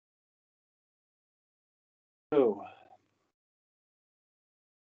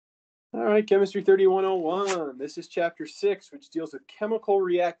All right, Chemistry 3101. This is Chapter 6, which deals with chemical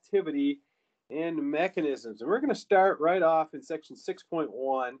reactivity and mechanisms. And we're going to start right off in Section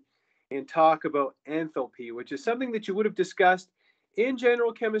 6.1 and talk about enthalpy, which is something that you would have discussed in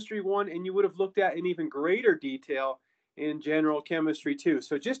General Chemistry 1 and you would have looked at in even greater detail in General Chemistry 2.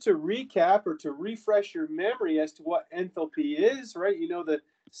 So just to recap or to refresh your memory as to what enthalpy is, right? You know the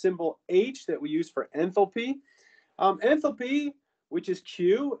symbol H that we use for enthalpy. Enthalpy, which is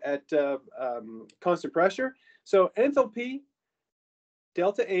Q at constant pressure. So enthalpy,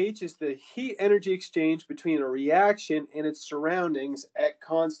 delta H, is the heat energy exchange between a reaction and its surroundings at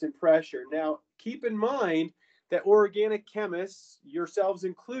constant pressure. Now, keep in mind that organic chemists, yourselves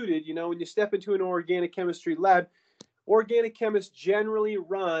included, you know, when you step into an organic chemistry lab, organic chemists generally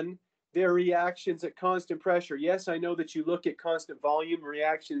run their reactions at constant pressure. Yes, I know that you look at constant volume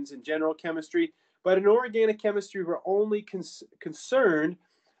reactions in general chemistry, but in organic chemistry, we're only concerned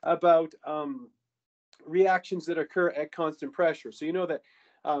about reactions that occur at constant pressure. So you know that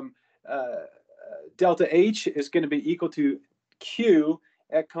delta H is going to be equal to Q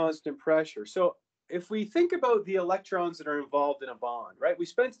at constant pressure. So if we think about the electrons that are involved in a bond, right? We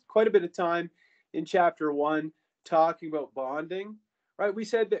spent quite a bit of time in Chapter 1 talking about bonding, right? We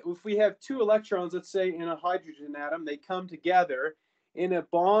said that if we have two electrons, let's say in a hydrogen atom, they come together in a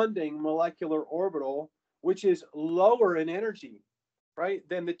bonding molecular orbital, which is lower in energy, right,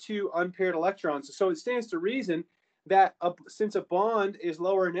 than the two unpaired electrons. So it stands to reason that since a bond is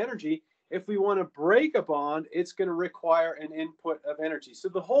lower in energy, if we want to break a bond, it's going to require an input of energy. So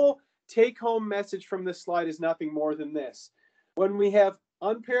the whole take-home message from this slide is nothing more than this. When we have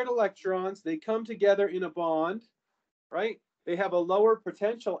unpaired electrons, they come together in a bond, right? They have a lower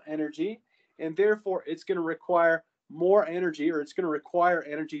potential energy, and therefore it's going to require more energy, or it's going to require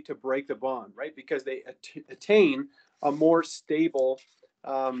energy to break the bond, right? Because they attain a more stable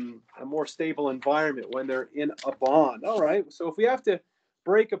environment when they're in a bond. All right. So if we have to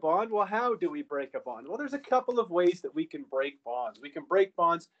break a bond, well, how do we break a bond? Well, there's a couple of ways that we can break bonds. We can break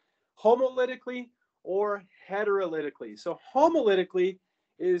bonds homolytically or heterolytically. So homolytically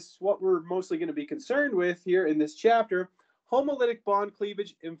is what we're mostly going to be concerned with here in this chapter. Homolytic bond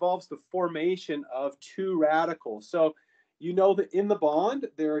cleavage involves the formation of two radicals. So you know that in the bond,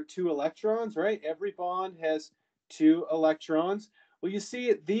 there are two electrons, right? Every bond has two electrons. Well, you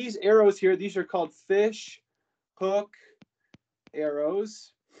see these arrows here, these are called fish hook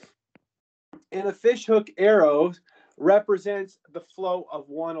arrows. And a fish hook arrow represents the flow of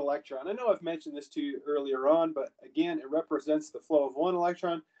one electron. I know I've mentioned this to you earlier on, but again, it represents the flow of one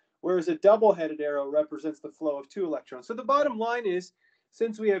electron, whereas a double-headed arrow represents the flow of two electrons. So the bottom line is,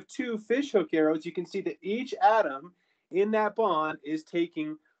 since we have two fishhook arrows, you can see that each atom in that bond is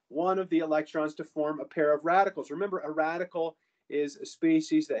taking one of the electrons to form a pair of radicals. Remember, a radical is a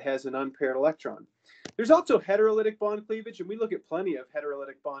species that has an unpaired electron. There's also heterolytic bond cleavage, and we look at plenty of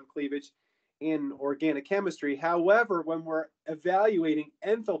heterolytic bond cleavage in organic chemistry. However, when we're evaluating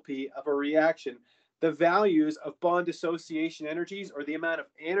enthalpy of a reaction, the values of bond dissociation energies, or the amount of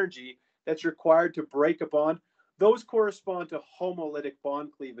energy that's required to break a bond, those correspond to homolytic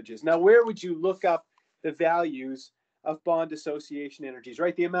bond cleavages. Now, where would you look up the values of bond dissociation energies,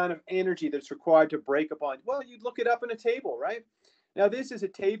 right? The amount of energy that's required to break a bond. Well, you'd look it up in a table, right? Now, this is a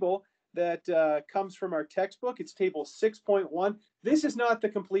table that comes from our textbook. It's table 6.1. This is not the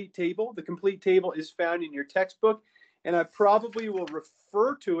complete table. The complete table is found in your textbook, and I probably will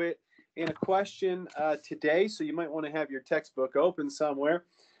refer to it in a question today, so you might want to have your textbook open somewhere.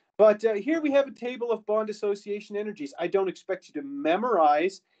 But here we have a table of bond dissociation energies. I don't expect you to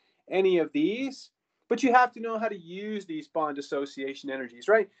memorize any of these, but you have to know how to use these bond dissociation energies,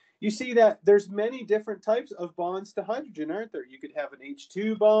 right? You see that there's many different types of bonds to hydrogen, aren't there? You could have an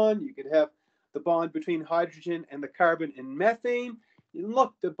H2 bond. You could have the bond between hydrogen and the carbon in methane.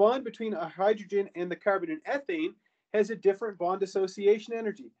 Look, the bond between a hydrogen and the carbon in ethane has a different bond dissociation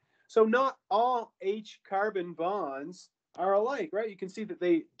energy. So not all H-carbon bonds are alike, right? You can see that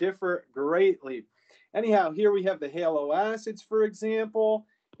they differ greatly. Anyhow, here we have the halo acids, for example.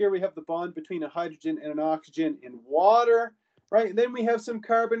 Here we have the bond between a hydrogen and an oxygen in water, right? And then we have some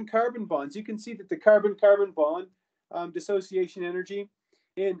carbon-carbon bonds. You can see that the carbon-carbon bond dissociation energy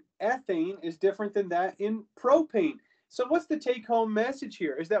in ethane is different than that in propane. So what's the take-home message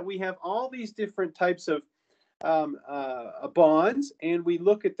here? Is that we have all these different types of bonds, and we'll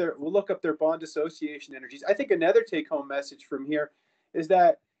look up their bond dissociation energies. I think another take-home message from here is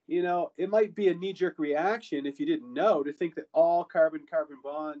that, you know, it might be a knee-jerk reaction if you didn't know to think that all carbon-carbon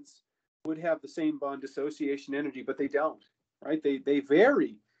bonds would have the same bond dissociation energy, but they don't, right? They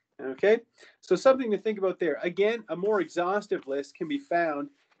vary. Okay, so something to think about there. Again, a more exhaustive list can be found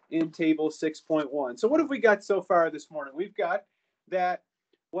in table 6.1. So what have we got so far this morning? We've got that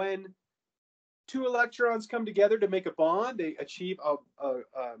when two electrons come together to make a bond, they achieve a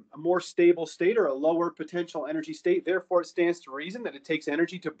more stable state or a lower potential energy state. Therefore, it stands to reason that it takes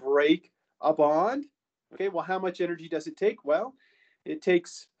energy to break a bond. Okay, well, how much energy does it take? Well, it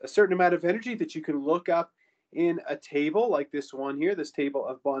takes a certain amount of energy that you can look up in a table like this one here, this table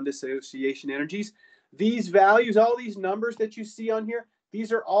of bond dissociation energies. These values, all these numbers that you see on here,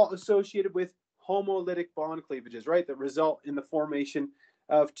 these are all associated with homolytic bond cleavages, right, that result in the formation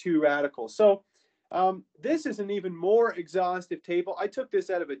of two radicals. So this is an even more exhaustive table. I took this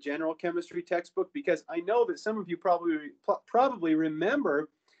out of a general chemistry textbook because I know that some of you probably remember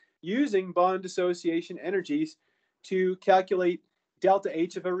using bond dissociation energies to calculate delta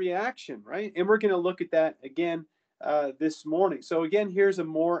H of a reaction, right? And we're going to look at that again this morning. So again, here's a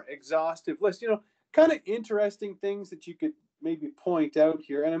more exhaustive list. You know, kind of interesting things that you could maybe point out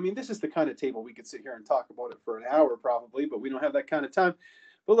here. And I mean, this is the kind of table we could sit here and talk about it for an hour probably, but we don't have that kind of time.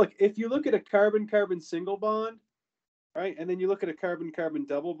 But look, if you look at a carbon-carbon single bond, right, and then you look at a carbon-carbon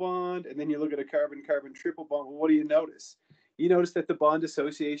double bond, and then you look at a carbon-carbon triple bond, well, what do you notice? You notice that the bond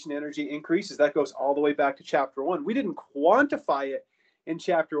dissociation energy increases. That goes all the way back to chapter 1. We didn't quantify it in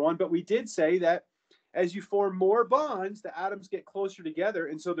chapter 1, but we did say that as you form more bonds, the atoms get closer together,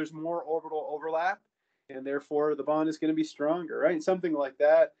 and so there's more orbital overlap, and therefore the bond is going to be stronger, right? And something like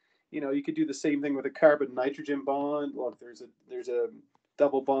that. You know, you could do the same thing with a carbon-nitrogen bond. Look, there's a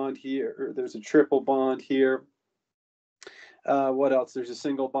double bond here, or there's a triple bond here. What else? There's a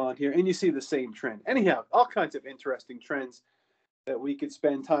single bond here, and you see the same trend. Anyhow, all kinds of interesting trends that we could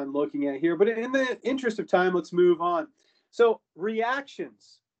spend time looking at here. But in the interest of time, let's move on. So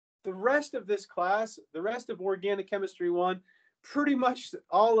reactions. The rest of this class, the rest of Organic Chemistry 1, pretty much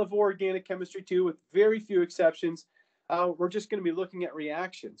all of Organic Chemistry 2, with very few exceptions, we're just going to be looking at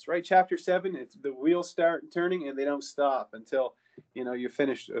reactions, right? Chapter 7, it's the wheels start turning and they don't stop until you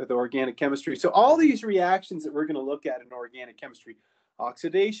finish the organic chemistry. So all these reactions that we're going to look at in organic chemistry,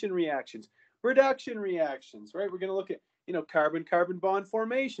 oxidation reactions, reduction reactions, right? We're going to look at, carbon-carbon bond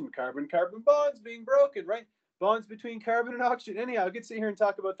formation, carbon-carbon bonds being broken, right? Bonds between carbon and oxygen. Anyhow, I could sit here and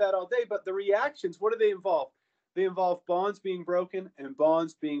talk about that all day, but the reactions, what do they involve? They involve bonds being broken and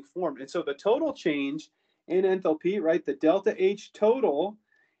bonds being formed. And so the total change in enthalpy, right, the delta H total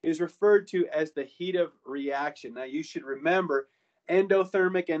is referred to as the heat of reaction. Now, you should remember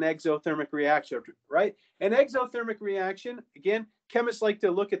endothermic and exothermic reaction, right? An exothermic reaction, again, chemists like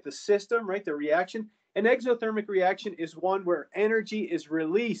to look at the system, right, the reaction. An exothermic reaction is one where energy is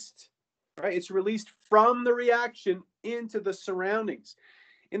released, right? It's released from the reaction into the surroundings.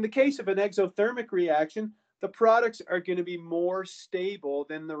 In the case of an exothermic reaction, the products are going to be more stable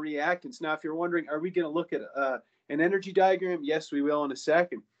than the reactants. Now, if you're wondering, are we going to look at an energy diagram? Yes, we will in a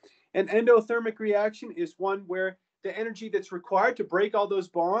second. An endothermic reaction is one where the energy that's required to break all those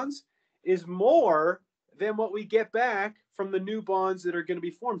bonds is more than what we get back from the new bonds that are going to be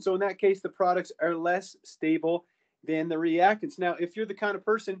formed. So in that case, the products are less stable than the reactants. Now, if you're the kind of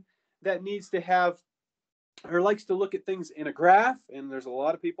person that needs to have or likes to look at things in a graph, and there's a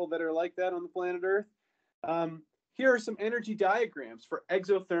lot of people that are like that on the planet Earth, here are some energy diagrams for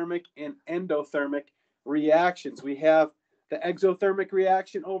exothermic and endothermic reactions. We have the exothermic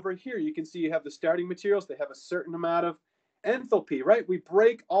reaction over here. You can see you have the starting materials. They have a certain amount of enthalpy, right? We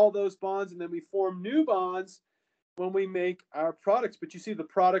break all those bonds and then we form new bonds when we make our products. But you see the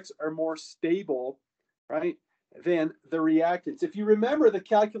products are more stable, right, than the reactants. If you remember, the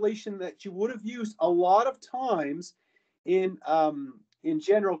calculation that you would have used a lot of times in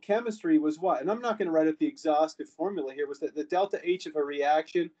general chemistry was what? And I'm not going to write out the exhaustive formula here, was that the delta H of a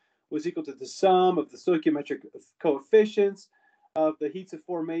reaction was equal to the sum of the stoichiometric coefficients of the heats of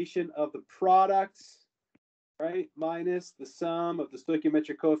formation of the products, right, minus the sum of the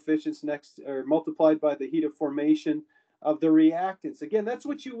stoichiometric coefficients multiplied by the heat of formation of the reactants. Again, that's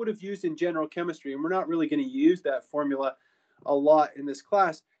what you would have used in general chemistry, and we're not really going to use that formula a lot in this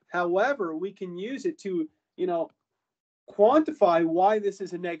class. However, we can use it to, quantify why this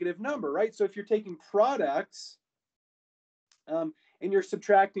is a negative number, right? So if you're taking products and you're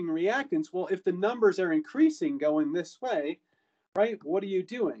subtracting reactants, well, if the numbers are increasing going this way, right, what are you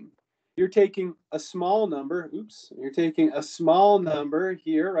doing? You're taking a small number, you're taking a small number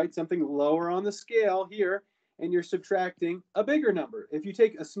here, right, something lower on the scale here, and you're subtracting a bigger number. If you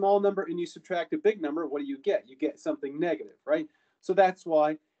take a small number and you subtract a big number, what do you get? You get something negative, right? So that's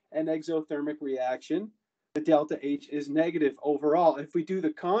why an exothermic reaction, the delta H is negative overall. If we do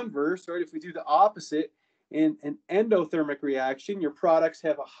the converse, right, if we do the opposite, in an endothermic reaction, your products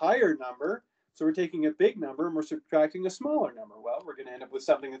have a higher number, So we're taking a big number and we're subtracting a smaller number. Well, we're going to end up with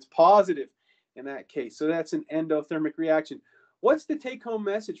something that's positive in that case. So that's an endothermic reaction. What's the take-home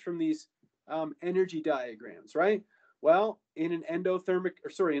message from these energy diagrams, right? Well, in an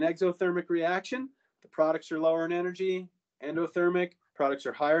exothermic reaction, the products are lower in energy. Endothermic, products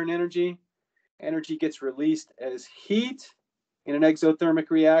are higher in energy. Energy gets released as heat. In an exothermic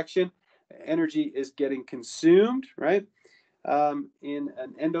reaction, energy is getting consumed, right? In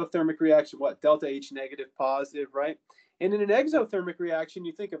an endothermic reaction, what? Delta H negative, positive, right? And in an exothermic reaction,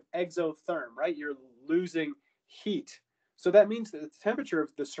 you think of exotherm, right? You're losing heat. So that means that the temperature of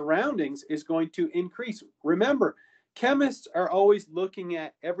the surroundings is going to increase. Remember, chemists are always looking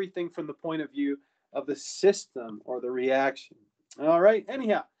at everything from the point of view of the system or the reaction. All right,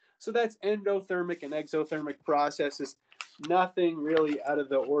 anyhow, so that's endothermic and exothermic processes. Nothing really out of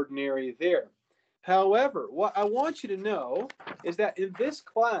the ordinary there. However, what I want you to know is that in this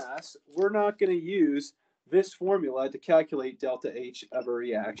class, we're not going to use this formula to calculate delta H of a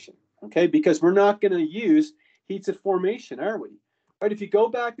reaction, okay? Because we're not going to use heats of formation, are we? Right, if you go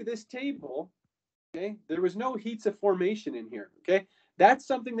back to this table, okay, there was no heats of formation in here, okay? That's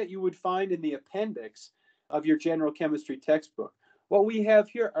something that you would find in the appendix of your general chemistry textbook. What we have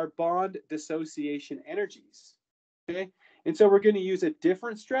here are bond dissociation energies, okay? And so we're going to use a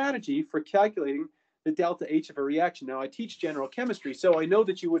different strategy for calculating the delta H of a reaction. Now, I teach general chemistry, so I know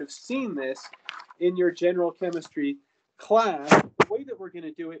that you would have seen this in your general chemistry class. The way that we're going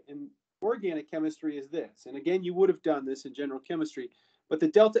to do it in organic chemistry is this. And again, you would have done this in general chemistry, but the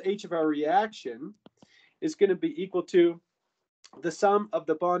delta H of our reaction is going to be equal to the sum of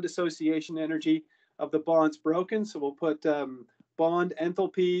the bond dissociation energy of the bonds broken. So we'll put bond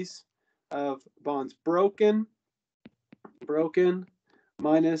enthalpies of bonds broken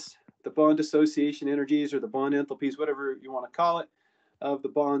minus the bond dissociation energies or the bond enthalpies, whatever you want to call it, of the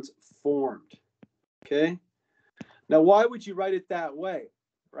bonds formed. Okay. Now, why would you write it that way,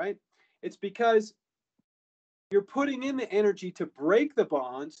 right? It's because you're putting in the energy to break the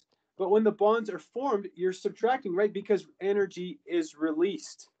bonds, but when the bonds are formed, you're subtracting, right? Because energy is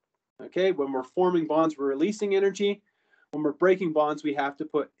released. Okay. When we're forming bonds, we're releasing energy. When we're breaking bonds, we have to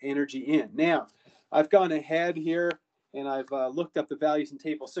put energy in. Now, I've gone ahead here and I've looked up the values in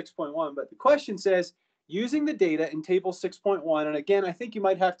table 6.1, but the question says, using the data in table 6.1, and again, I think you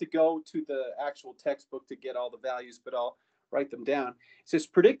might have to go to the actual textbook to get all the values, but I'll write them down. It says,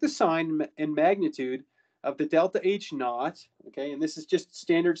 predict the sign and magnitude of the delta H naught, okay, and this is just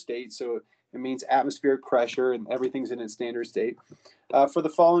standard state, so it means atmospheric pressure and everything's in its standard state. For the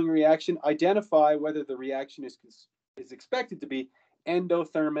following reaction, identify whether the reaction is expected to be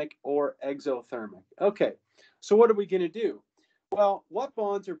endothermic or exothermic. Okay, so what are we going to do? Well, what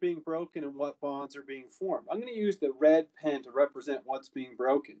bonds are being broken and what bonds are being formed? I'm going to use the red pen to represent what's being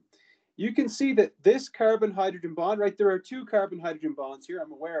broken. You can see that this carbon-hydrogen bond, right, there are two carbon-hydrogen bonds here.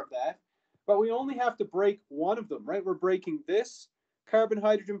 I'm aware of that. But we only have to break one of them, right? We're breaking this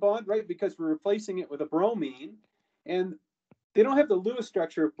carbon-hydrogen bond, right, because we're replacing it with a bromine. And they don't have the Lewis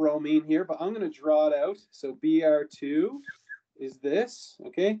structure of bromine here, but I'm going to draw it out. So Br2 is this,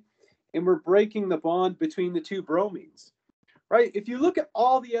 okay? And we're breaking the bond between the two bromines, right? If you look at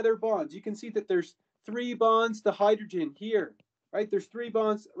all the other bonds, you can see that there's 3 bonds to hydrogen here, right? There's 3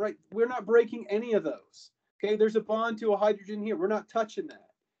 bonds, right? We're not breaking any of those, okay? There's a bond to a hydrogen here. We're not touching that,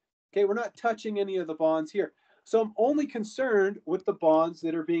 okay? We're not touching any of the bonds here. So I'm only concerned with the bonds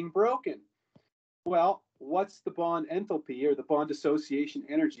that are being broken. Well, what's the bond enthalpy or the bond dissociation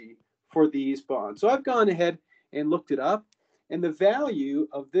energy for these bonds? So I've gone ahead and looked it up, and the value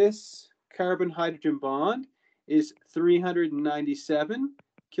of this carbon-hydrogen bond is 397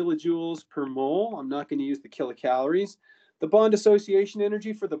 kilojoules per mole. I'm not going to use the kilocalories. The bond dissociation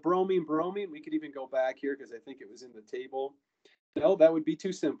energy for the bromine, we could even go back here because I think it was in the table. No, that would be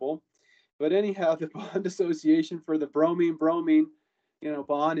too simple. But anyhow, the bond dissociation for the bromine,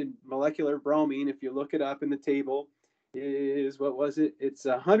 bond and molecular bromine, if you look it up in the table, is, what was it? It's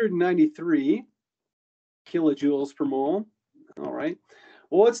 193 kilojoules per mole. All right.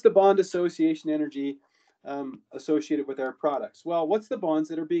 Well, what's the bond dissociation energy associated with our products? Well, what's the bonds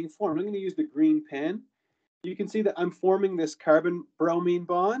that are being formed? I'm going to use the green pen. You can see that I'm forming this carbon-bromine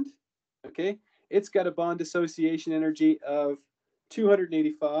bond. Okay. It's got a bond dissociation energy of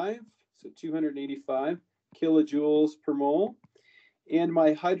 285. So 285 kilojoules per mole. And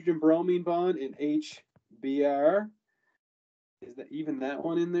my hydrogen-bromine bond in HBr, is that even that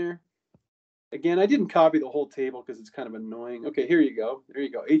one in there? Again, I didn't copy the whole table because it's kind of annoying. Okay, here you go. There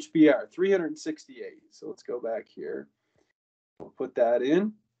you go. HBr, 368. So let's go back here. We'll put that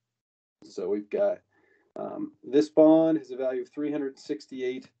in. So we've got this bond has a value of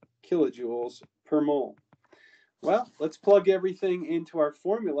 368 kilojoules per mole. Well, let's plug everything into our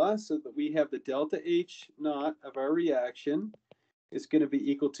formula so that we have the delta H naught of our reaction is going to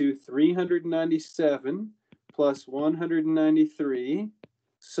be equal to 397 plus 193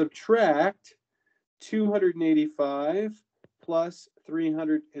 subtract 285 plus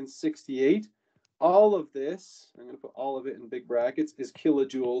 368. All of this, I'm going to put all of it in big brackets, is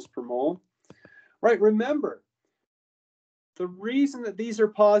kilojoules per mole. Right, remember, the reason that these are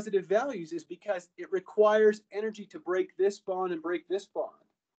positive values is because it requires energy to break this bond and break this bond.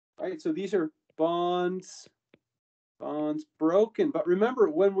 Right, so these are bonds broken. But remember,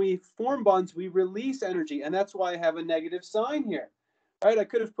 when we form bonds, we release energy, and that's why I have a negative sign here. Right, I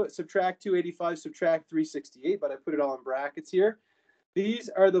could have put subtract 285, subtract 368, but I put it all in brackets here. These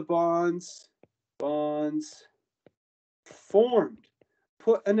are the bonds formed.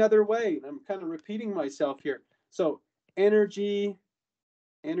 Put another way, and I'm kind of repeating myself here. So energy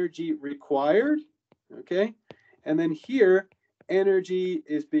required, okay? And then here, energy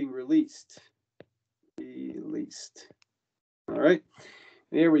is being released. All right,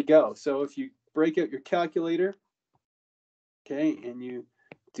 there we go. So if you break out your calculator, okay, and you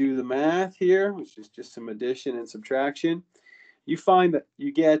do the math here, which is just some addition and subtraction, you find that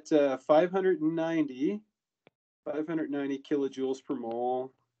you get 590 kilojoules per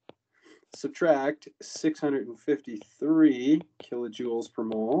mole, subtract 653 kilojoules per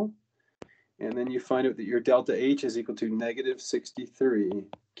mole, and then you find out that your delta H is equal to negative 63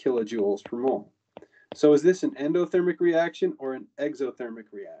 kilojoules per mole. So is this an endothermic reaction or an exothermic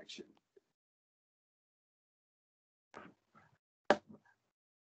reaction?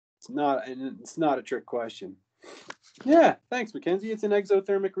 It's not a trick question. Yeah, thanks, Mackenzie. It's an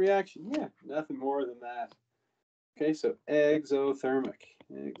exothermic reaction. Yeah, nothing more than that. Okay, so exothermic.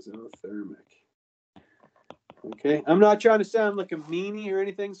 Okay, I'm not trying to sound like a meanie or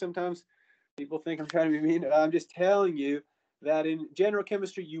anything. Sometimes people think I'm trying to be mean. I'm just telling you that in general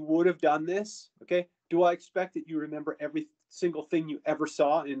chemistry, you would have done this. Okay, do I expect that you remember every single thing you ever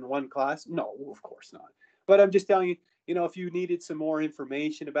saw in one class? No, of course not. But I'm just telling you, if you needed some more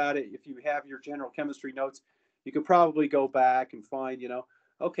information about it, if you have your general chemistry notes, you could probably go back and find,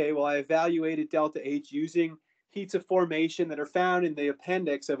 okay, well, I evaluated delta H using heats of formation that are found in the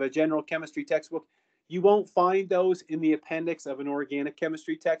appendix of a general chemistry textbook. You won't find those in the appendix of an organic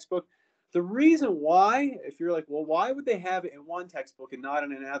chemistry textbook. The reason why, if you're like, well, why would they have it in one textbook and not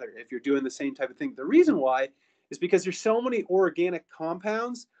in another if you're doing the same type of thing? The reason why is because there's so many organic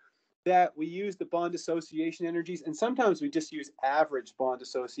compounds that we use the bond association energies, and sometimes we just use average bond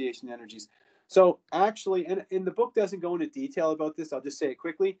association energies. So actually, and the book doesn't go into detail about this, I'll just say it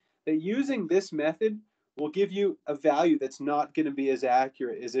quickly, that using this method will give you a value that's not going to be as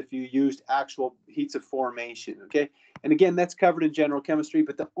accurate as if you used actual heats of formation, okay? And again, that's covered in general chemistry,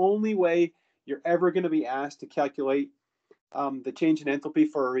 but the only way you're ever going to be asked to calculate the change in enthalpy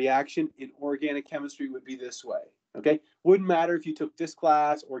for a reaction in organic chemistry would be this way, okay? Wouldn't matter if you took this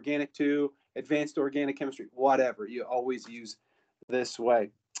class, Organic 2, Advanced Organic Chemistry, whatever. You always use this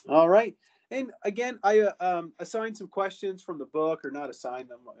way. All right. And again, I assigned some questions from the book, or not assigned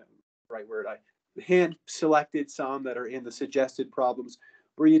them, right word. I hand selected some that are in the suggested problems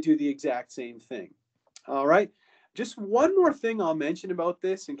where you do the exact same thing. All right. Just one more thing I'll mention about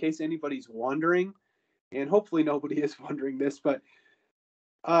this in case anybody's wondering, and hopefully nobody is wondering this, but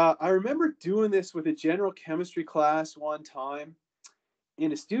I remember doing this with a general chemistry class one time,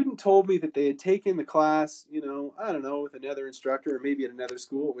 and a student told me that they had taken the class, I don't know, with another instructor or maybe at another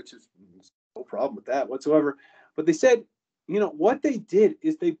school, which is no problem with that whatsoever. But they said, what they did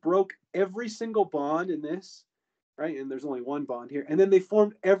is they broke every single bond in this, right? And there's only one bond here. And then they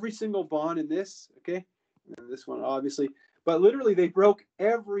formed every single bond in this, okay? And this one, obviously. But literally, they broke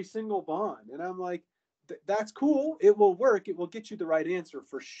every single bond. And I'm like, that's cool. It will work. It will get you the right answer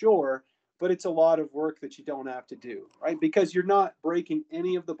for sure. But it's a lot of work that you don't have to do, right? Because you're not breaking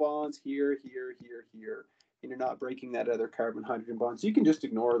any of the bonds here, and you're not breaking that other carbon-hydrogen bond. So you can just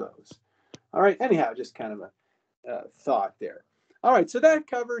ignore those. All right. Anyhow, just kind of a thought there. All right. So that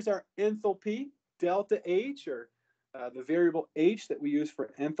covers our enthalpy, delta H, or the variable H that we use for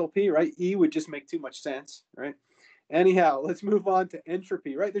enthalpy, right? E would just make too much sense, right? Anyhow, let's move on to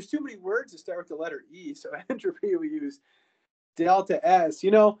entropy, right? There's too many words to start with the letter E. So entropy, we use delta S.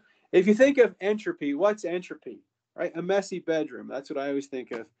 If you think of entropy, what's entropy, right? A messy bedroom. That's what I always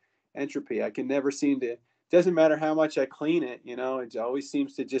think of entropy. I can never seem to, doesn't matter how much I clean it, it always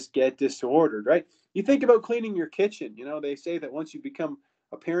seems to just get disordered, right? You think about cleaning your kitchen. They say that once you become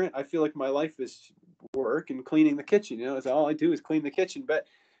a parent, I feel like my life is work and cleaning the kitchen. It's all I do is clean the kitchen. But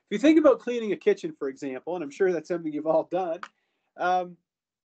if you think about cleaning a kitchen, for example, and I'm sure that's something you've all done,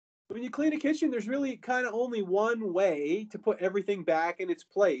 when you clean a kitchen, there's really kind of only one way to put everything back in its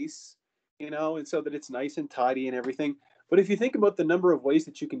place, and so that it's nice and tidy and everything. But if you think about the number of ways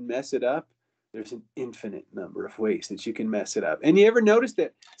that you can mess it up, there's an infinite number of ways that you can mess it up. And you ever notice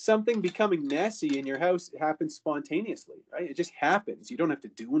that something becoming messy in your house happens spontaneously, right? It just happens. You don't have to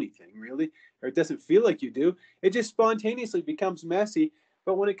do anything really, or it doesn't feel like you do. It just spontaneously becomes messy.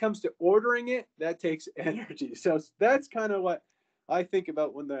 But when it comes to ordering it, that takes energy. So that's kind of what I think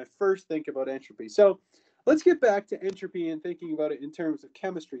about when I first think about entropy. So let's get back to entropy and thinking about it in terms of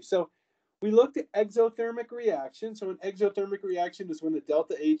chemistry. So we looked at exothermic reaction. So an exothermic reaction is when the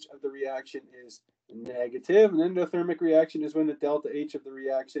delta H of the reaction is negative. An endothermic reaction is when the delta H of the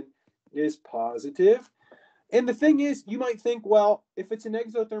reaction is positive. And the thing is, you might think, well, if it's an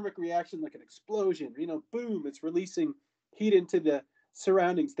exothermic reaction like an explosion, boom, it's releasing heat into the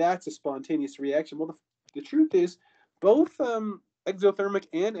surroundings, that's a spontaneous reaction. Well, the truth is, both exothermic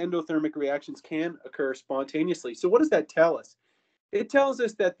and endothermic reactions can occur spontaneously. So what does that tell us? It tells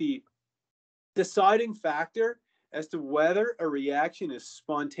us that the deciding factor as to whether a reaction is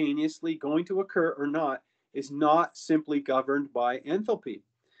spontaneously going to occur or not is not simply governed by enthalpy.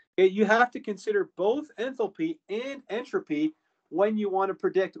 You have to consider both enthalpy and entropy when you want to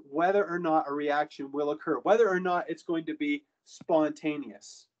predict whether or not a reaction will occur, whether or not it's going to be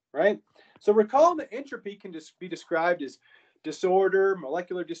spontaneous, right? So recall that entropy can just be described as disorder,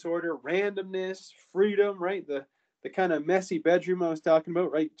 molecular disorder, randomness, freedom, right? The kind of messy bedroom I was talking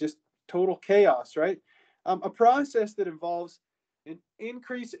about, right? Just total chaos, right? A process that involves an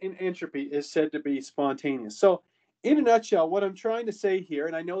increase in entropy is said to be spontaneous. So in a nutshell, what I'm trying to say here,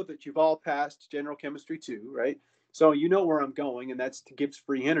 and I know that you've all passed general chemistry too, right? So you know where I'm going, and that's to Gibbs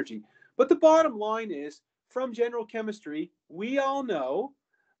free energy. But the bottom line is, from general chemistry, we all know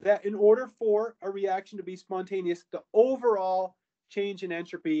that in order for a reaction to be spontaneous, the overall change in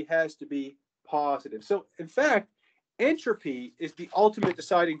entropy has to be positive. So in fact, entropy is the ultimate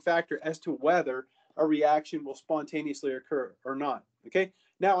deciding factor as to whether a reaction will spontaneously occur or not. Okay.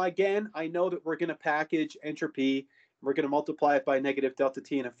 Now, again, I know that we're going to package entropy. We're going to multiply it by negative delta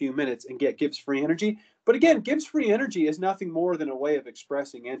T in a few minutes and get Gibbs free energy. But again, Gibbs free energy is nothing more than a way of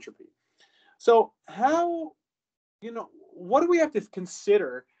expressing entropy. So what do we have to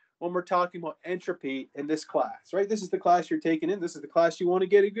consider when we're talking about entropy in this class, right? This is the class you're taking in. This is the class you want to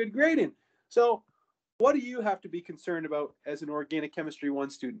get a good grade in. So what do you have to be concerned about as an Organic Chemistry 1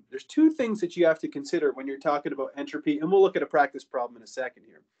 student? There's two things that you have to consider when you're talking about entropy, and we'll look at a practice problem in a second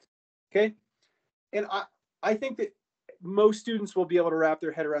here, okay? And I think that most students will be able to wrap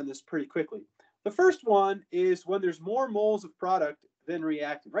their head around this pretty quickly. The first one is when there's more moles of product than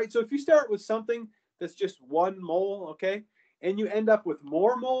reactant, right? So if you start with something that's just 1 mole, okay, and you end up with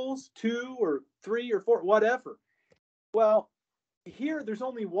more moles, 2 or 3 or 4, whatever, well, here there's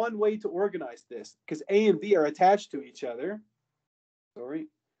only one way to organize this because A and B are attached to each other. Sorry.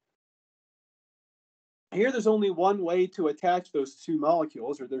 Here there's only one way to attach those two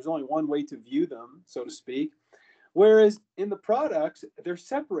molecules, or there's only one way to view them, so to speak. Whereas in the products, they're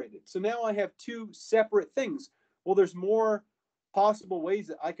separated. So now I have two separate things. Well, there's more possible ways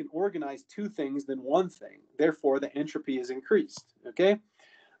that I can organize two things than one thing. Therefore, the entropy is increased, okay?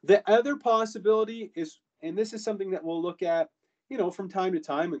 The other possibility is, and this is something that we'll look at from time to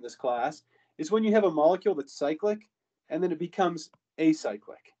time in this class, is when you have a molecule that's cyclic and then it becomes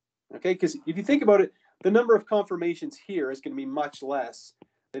acyclic, okay? Because if you think about it, the number of conformations here is going to be much less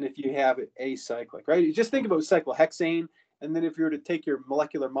than if you have it acyclic, right? You just think about cyclohexane, and then if you were to take your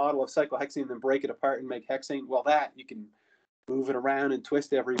molecular model of cyclohexane and then break it apart and make hexane, well, that you can move it around and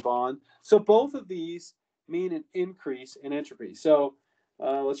twist every bond. So both of these mean an increase in entropy. So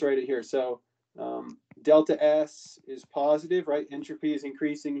let's write it here. So delta S is positive, right? Entropy is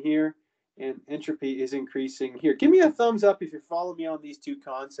increasing here, and entropy is increasing here. Give me a thumbs up if you follow me on these two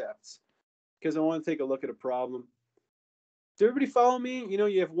concepts, because I want to take a look at a problem. Does everybody follow me?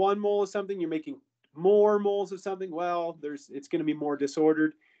 You have 1 mole of something, you're making more moles of something. Well, it's going to be more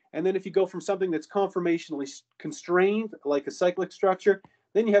disordered. And then if you go from something that's conformationally constrained, like a cyclic structure,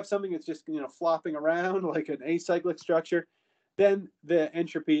 then you have something that's just flopping around like an acyclic structure, then the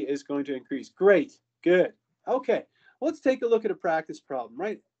entropy is going to increase. Great, good. Okay, let's take a look at a practice problem,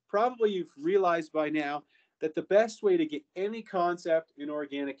 right? Probably you've realized by now that the best way to get any concept in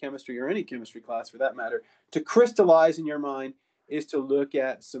organic chemistry, or any chemistry class for that matter, to crystallize in your mind is to look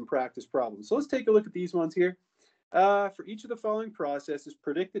at some practice problems. So let's take a look at these ones here. For each of the following processes,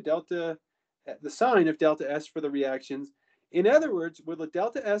 predict the sign of delta S for the reactions. In other words, will the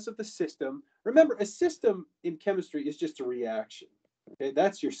delta S of the system, remember, a system in chemistry is just a reaction. Okay,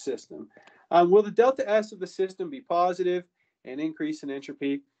 that's your system. Will the delta S of the system be positive and increase in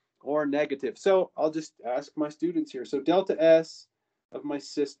entropy? or negative. So I'll just ask my students here. So delta S of my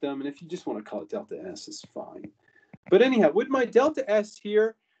system, and if you just want to call it delta S, is fine. But anyhow, would my delta S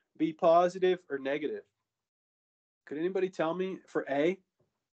here be positive or negative? Could anybody tell me for A?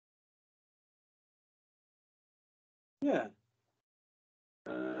 Yeah.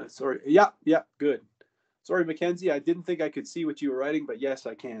 Sorry. Yeah, good. Sorry, Mackenzie, I didn't think I could see what you were writing, but yes,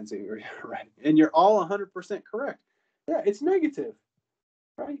 I can see what you're writing. And you're all 100% correct. Yeah, it's negative,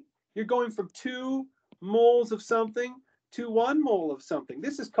 right? You're going from 2 moles of something to 1 mole of something.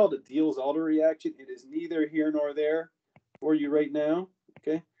 This is called a Diels-Alder reaction. It is neither here nor there for you right now,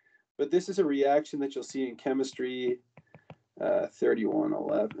 okay? But this is a reaction that you'll see in chemistry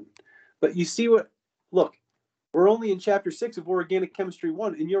 3111. But you see what, look, we're only in chapter 6 of organic chemistry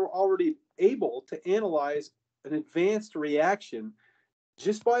 1, and you're already able to analyze an advanced reaction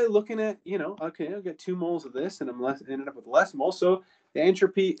just by looking at, okay, I've got 2 moles of this, and I'm ended up with less moles, so the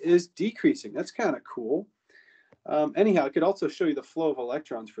entropy is decreasing. That's kind of cool. Anyhow, I could also show you the flow of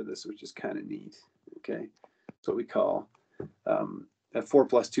electrons for this, which is kind of neat. Okay, that's what we call a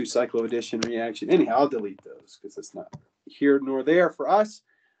 4+2 cycloaddition reaction. Anyhow, I'll delete those because that's not here nor there for us.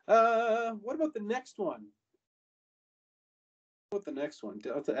 What about the next one? What about the next one?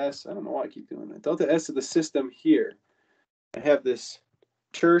 Delta S. I don't know why I keep doing that. Delta S of the system here. I have this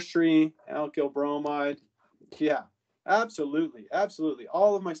tertiary alkyl bromide. Yeah, absolutely.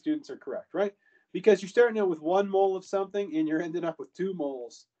 All of my students are correct, right? Because you're starting out with 1 mole of something and you're ending up with 2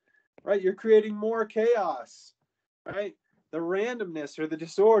 moles, right? You're creating more chaos, right? The randomness or the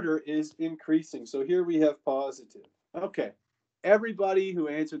disorder is increasing. So here we have positive. Okay, everybody who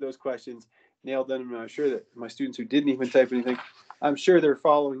answered those questions nailed them. I'm sure that my students who didn't even type anything, I'm sure they're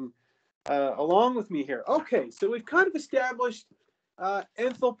following along with me here. Okay, so we've kind of established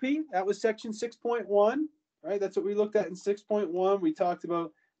enthalpy. That was section 6.1, right? That's what we looked at in 6.1. We talked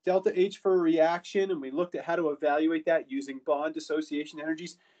about delta H for a reaction, and we looked at how to evaluate that using bond dissociation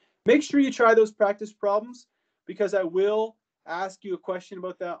energies. Make sure you try those practice problems because I will ask you a question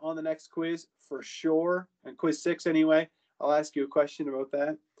about that on the next quiz for sure. And quiz 6 anyway, I'll ask you a question about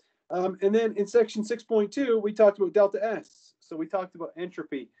that. And then in section 6.2, we talked about delta S. So we talked about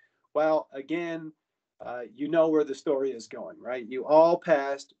entropy. Well, again, you know where the story is going, right? You all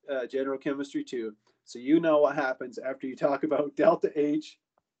passed General Chemistry 2, so you know what happens after you talk about delta H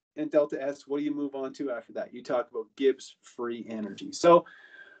and delta S. What do you move on to after that? You talk about Gibbs free energy. So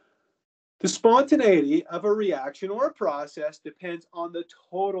the spontaneity of a reaction or a process depends on the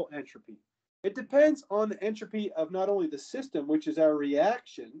total entropy. It depends on the entropy of not only the system, which is our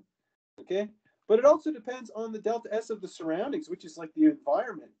reaction, okay, but it also depends on the delta S of the surroundings, which is like the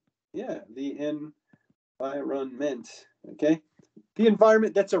environment. Yeah, the environment, okay? The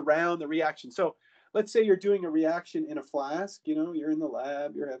environment that's around the reaction. So let's say you're doing a reaction in a flask, you're in the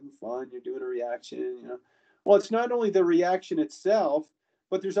lab, you're having fun, you're doing a reaction, Well, it's not only the reaction itself,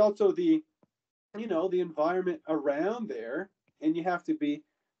 but there's also the environment around there, and you have to be,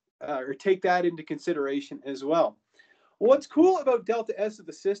 or take that into consideration as well. What's cool about delta S of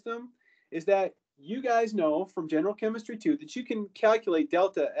the system is that you guys know from General Chemistry 2 that you can calculate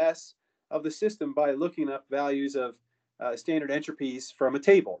delta S of the system by looking up values of standard entropies from a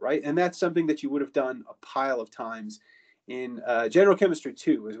table, right? And that's something that you would have done a pile of times in General Chemistry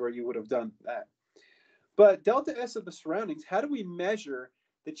 2 is where you would have done that. But delta S of the surroundings, how do we measure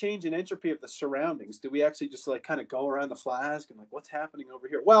the change in entropy of the surroundings? Do we actually just like kind of go around the flask and like what's happening over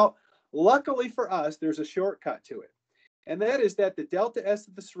here? Well, luckily for us, there's a shortcut to it. And that is that the delta S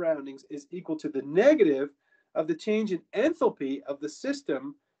of the surroundings is equal to the negative of the change in enthalpy of the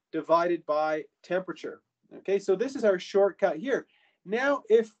system divided by temperature. Okay, so this is our shortcut here. Now,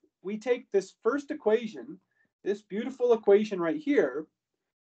 if we take this first equation, this beautiful equation right here,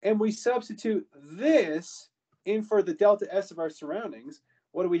 and we substitute this in for the delta S of our surroundings,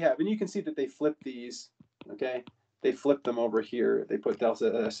 what do we have? And you can see that they flip these, okay? They flip them over here. They put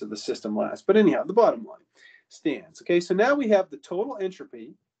delta S of the system last. But anyhow, the bottom line stands. Okay, so now we have the total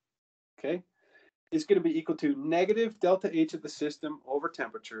entropy, okay, is going to be equal to negative delta H of the system over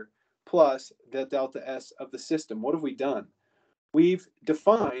temperature plus the delta S of the system. What have we done? We've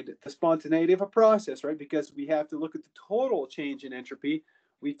defined the spontaneity of a process, right? Because we have to look at the total change in entropy.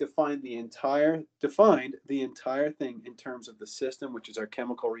 We've defined the entire thing in terms of the system, which is our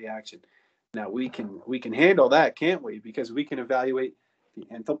chemical reaction. Now we can handle that, can't we? Because we can evaluate the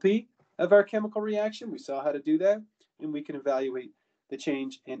enthalpy of our chemical reaction. We saw how to do that. And we can evaluate the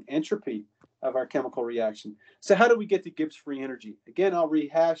change in entropy of our chemical reaction. So how do we get to Gibbs free energy? Again, I'll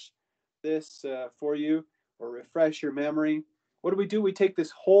rehash this for you or refresh your memory. What do? We take this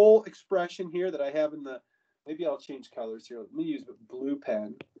whole expression here that I have in the, maybe I'll change colors here. Let me use a blue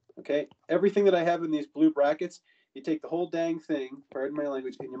pen, Okay, everything that I have in these blue brackets, you take the whole dang thing, pardon my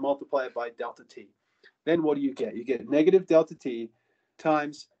language, and you multiply it by delta T. Then what do you get? You get negative delta T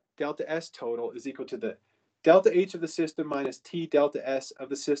times delta S total is equal to the delta H of the system minus T delta S of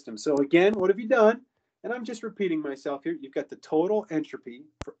the system. So again, what have you done? And I'm just repeating myself here. You've got the total entropy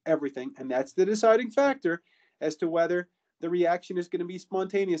for everything, and that's the deciding factor as to whether the reaction is going to be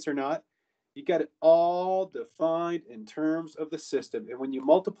spontaneous or not. You got it all defined in terms of the system. And when you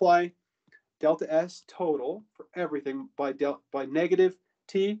multiply delta S total for everything by negative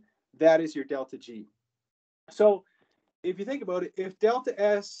T, that is your delta G. So if you think about it, if delta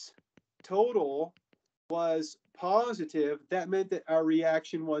S total was positive, that meant that our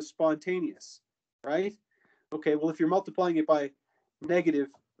reaction was spontaneous, right? Okay, well, if you're multiplying it by negative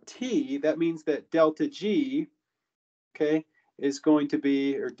T, that means that delta G, okay, is going to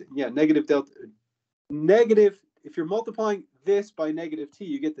be, or yeah, negative, if you're multiplying this by negative T,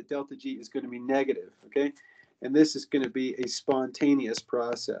 you get that delta G is going to be negative, okay? And this is going to be a spontaneous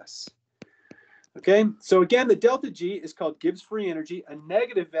process. Okay, so again, the delta G is called Gibbs free energy. A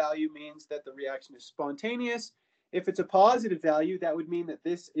negative value means that the reaction is spontaneous. If it's a positive value, that would mean that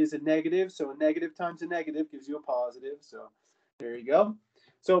this is a negative. So a negative times a negative gives you a positive. So there you go.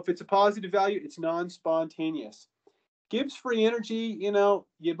 So if it's a positive value, it's non-spontaneous. Gibbs free energy, you know,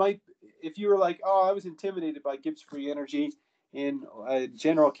 you might, if you were like, oh, I was intimidated by Gibbs free energy in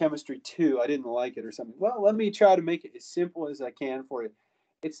general chemistry 2, I didn't like it or something. Well, let me try to make it as simple as I can for you.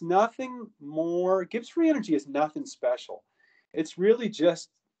 It's nothing more, Gibbs free energy is nothing special. It's really just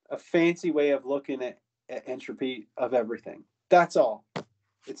a fancy way of looking at entropy of everything. That's all.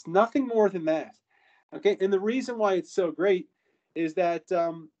 It's nothing more than that. Okay, and the reason why it's so great is that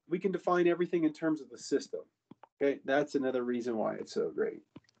we can define everything in terms of the system. Okay, that's another reason why it's so great,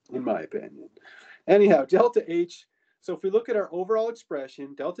 in my opinion. Anyhow, delta H. So if we look at our overall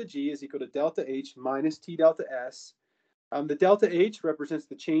expression, delta G is equal to delta H minus T delta S. The delta H represents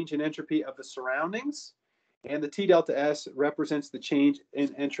the change in entropy of the surroundings, and the T delta S represents the change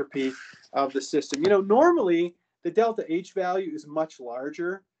in entropy of the system. You know, normally the delta H value is much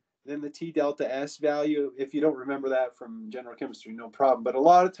larger than the T delta S value. If you don't remember that from general chemistry, no problem. But a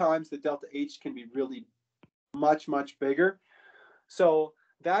lot of times the delta H can be really much, much bigger. So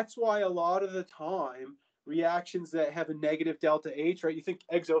that's why a lot of the time reactions that have a negative delta H, right? You think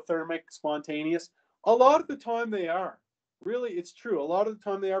exothermic, spontaneous. A lot of the time they are. Really, it's true. A lot of the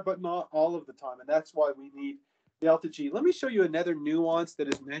time they are, but not all of the time. And that's why we need delta G. Let me show you another nuance that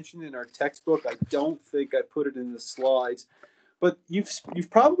is mentioned in our textbook. I don't think I put it in the slides, but you've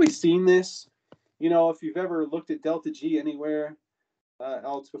probably seen this. You know, if you've ever looked at delta G anywhere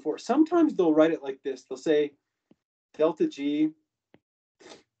else before, sometimes they'll write it like this. They'll say delta G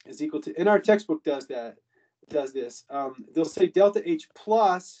is equal to, and our textbook does this. They'll say delta H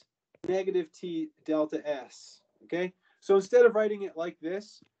plus negative T delta S. Okay, so instead of writing it like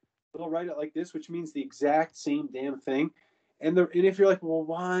this, they'll write it like this, which means the exact same damn thing. And if you're like, well,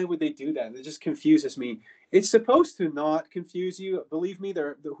 why would they do that? It just confuses me. It's supposed to not confuse you. Believe me,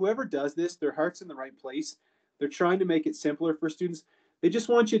 whoever does this, their heart's in the right place. They're trying to make it simpler for students. They just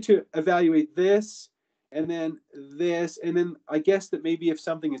want you to evaluate this, and then this, and then I guess that maybe if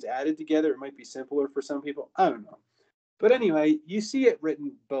something is added together, it might be simpler for some people. I don't know. But anyway, you see it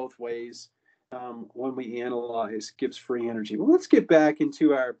written both ways when we analyze Gibbs free energy. Well, let's get back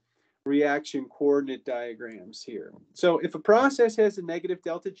into our reaction coordinate diagrams here. So if a process has a negative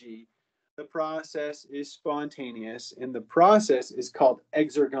delta G, the process is spontaneous, and the process is called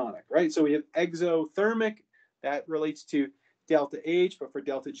exergonic, right? So we have exothermic, that relates to delta H, but for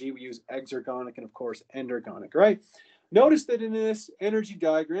delta G, we use exergonic and, of course, endergonic, right? Notice that in this energy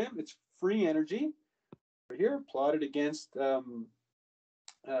diagram, it's free energy over here, plotted against the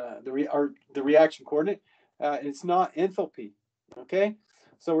reaction coordinate. It's not enthalpy, okay?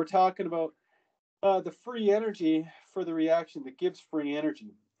 So we're talking about the free energy for the reaction that gives free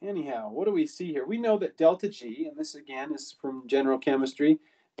energy. Anyhow, what do we see here? We know that delta G, and this again is from general chemistry,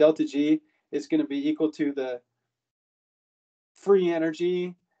 delta G is going to be equal to the free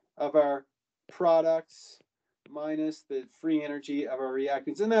energy of our products minus the free energy of our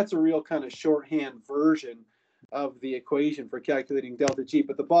reactants. And that's a real kind of shorthand version of the equation for calculating delta G.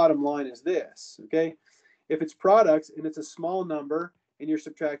 But the bottom line is this, okay? If it's products and it's a small number and you're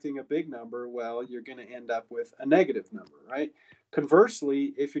subtracting a big number, well, you're going to end up with a negative number, right?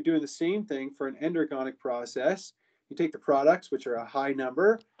 Conversely, if you're doing the same thing for an endergonic process, you take the products, which are a high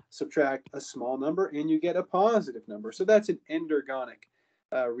number, subtract a small number, and you get a positive number. So that's an endergonic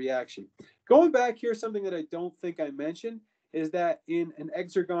reaction. Going back here, something that I don't think I mentioned is that in an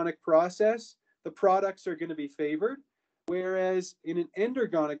exergonic process, the products are going to be favored. whereas in an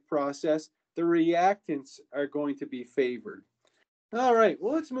endergonic process, the reactants are going to be favored. All right,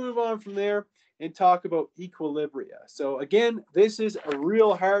 well, let's move on from there and talk about equilibria. So again, this is a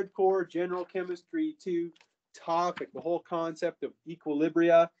real hardcore general chemistry 2 topic, the whole concept of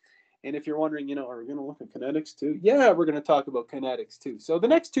equilibria. And if you're wondering, are we going to look at kinetics too? Yeah, we're going to talk about kinetics too. So the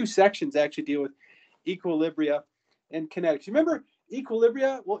next 2 sections actually deal with equilibria and kinetics. You remember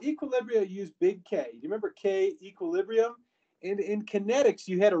equilibria? Well, equilibria use big K. You remember K equilibrium? And in kinetics,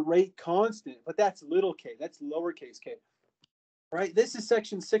 you had a rate constant, but that's little k. That's lowercase k. Right? This is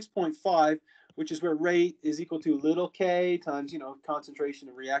section 6.5, which is where rate is equal to little k times, concentration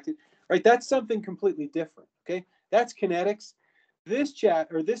of reactant. Right? That's something completely different. Okay? That's kinetics. This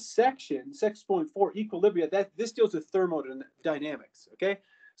section, 6.4, equilibria, this deals with thermodynamics. Okay?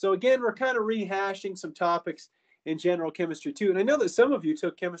 So again, we're kind of rehashing some topics in general chemistry too. And I know that some of you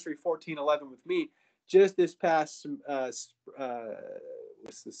took chemistry 1411 with me just this past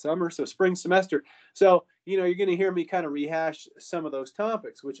what's the summer, so spring semester. So you're going to hear me kind of rehash some of those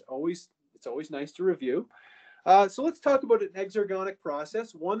topics, which it's always nice to review. So let's talk about an exergonic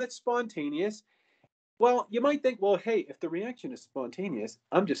process, one that's spontaneous. Well, you might think, well, hey, if the reaction is spontaneous,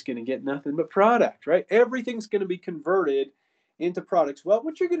 I'm just going to get nothing but product, right? Everything's going to be converted into products. Well,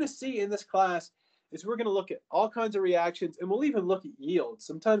 what you're going to see in this class is we're going to look at all kinds of reactions, and we'll even look at yield.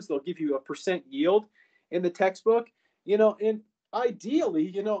 Sometimes they'll give you a % yield in the textbook, and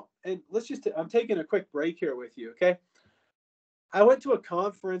ideally, and I'm taking a quick break here with you, okay? I went to a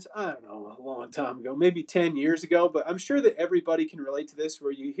conference, I don't know, a long time ago, maybe 10 years ago, but I'm sure that everybody can relate to this,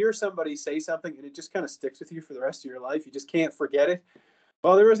 where you hear somebody say something and it just kind of sticks with you for the rest of your life. You just can't forget it.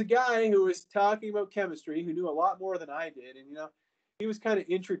 Well, there was a guy who was talking about chemistry who knew a lot more than I did. And, he was kind of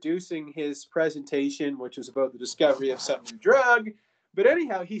introducing his presentation, which was about the discovery of some new drug. But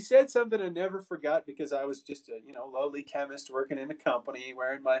anyhow, he said something I never forgot, because I was just a, lowly chemist working in a company,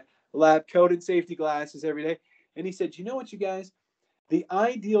 wearing my lab coat and safety glasses every day. And he said, you know what, you guys? The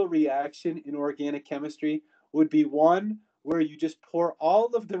ideal reaction in organic chemistry would be one where you just pour all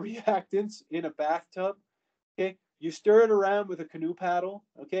of the reactants in a bathtub, okay? You stir it around with a canoe paddle,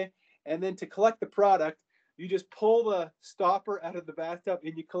 okay? And then to collect the product, you just pull the stopper out of the bathtub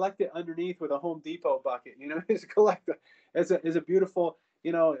and you collect it underneath with a Home Depot bucket, just collect it as a beautiful,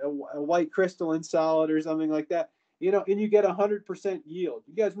 a white crystalline solid or something like that, and you get 100% yield.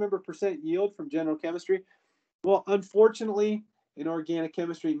 You guys remember percent yield from general chemistry? Well, unfortunately, in organic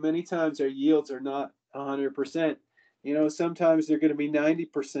chemistry, many times our yields are not 100%. Sometimes they're going to be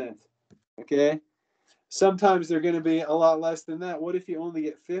 90%. Okay. Sometimes they're going to be a lot less than that. What if you only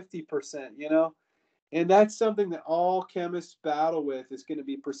get 50%, And that's something that all chemists battle with, is going to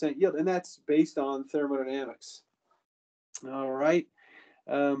be percent yield. And that's based on thermodynamics. All right.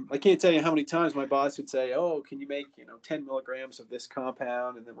 I can't tell you how many times my boss would say, oh, can you make, 10 milligrams of this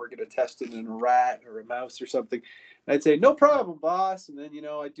compound, and then we're going to test it in a rat or a mouse or something. And I'd say, no problem, boss. And then,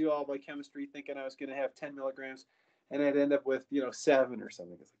 I'd do all my chemistry thinking I was going to have 10 milligrams, and I'd end up with, 7 or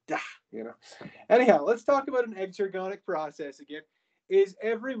something. It's like, Anyhow, let's talk about an exergonic process again. Is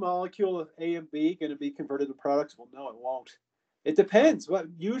every molecule of A and B going to be converted to products? Well, no, it won't. It depends. Well,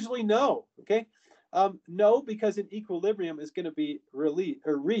 usually no. Okay. No, because an equilibrium is going to be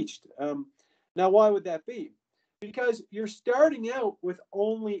reached. Now, why would that be? Because you're starting out with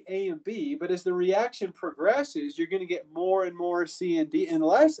only A and B, but as the reaction progresses, you're going to get more and more C and D and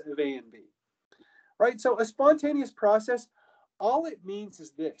less of A and B. Right? So a spontaneous process, all it means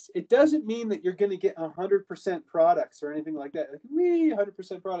is this. It doesn't mean that you're going to get 100% products or anything like that. Like,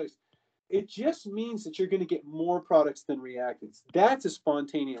 100% products. It just means that you're going to get more products than reactants. That's a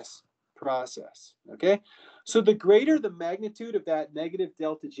spontaneous process, okay? So the greater the magnitude of that negative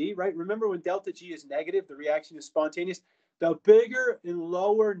delta G, right? Remember, when delta G is negative, the reaction is spontaneous. The bigger and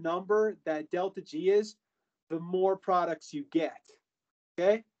lower number that delta G is, the more products you get,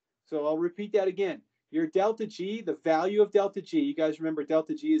 okay? So I'll repeat that again. Your delta G, the value of delta G, you guys remember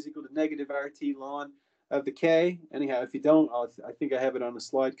delta G is equal to negative RT ln of the K. Anyhow, if you don't, I think I have it on the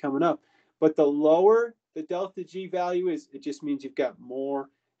slide coming up. But the lower the delta G value is, it just means you've got more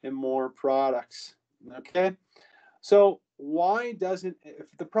and more products. Okay, so why doesn't, if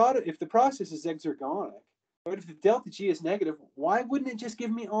the process is exergonic, but if the delta G is negative, why wouldn't it just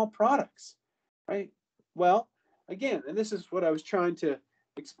give me all products, right? Well, again, and this is what I was trying to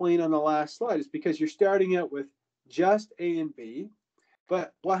explain on the last slide, is because you're starting out with just A and B,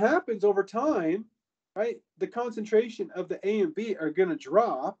 but what happens over time, right? The concentration of the A and B are going to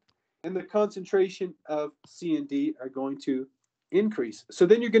drop, and the concentration of C and D are going to increase. So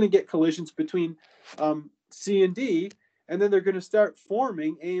then you're going to get collisions between C and D, and then they're going to start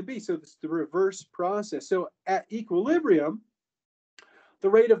forming A and B. So it's the reverse process. So at equilibrium, the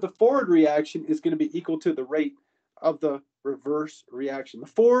rate of the forward reaction is going to be equal to the rate of the reverse reaction. The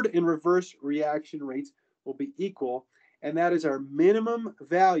forward and reverse reaction rates will be equal, and that is our minimum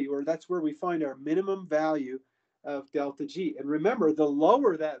value, or that's where we find our minimum value of delta G. And remember, the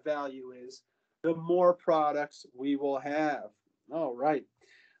lower that value is, the more products we will have. All right.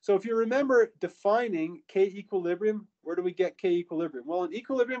 So if you remember defining K equilibrium, where do we get K equilibrium? Well, an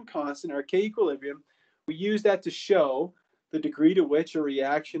equilibrium constant, or K equilibrium, we use that to show the degree to which a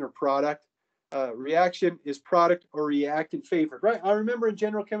reaction or product, reaction is product or reactant favored, right? I remember in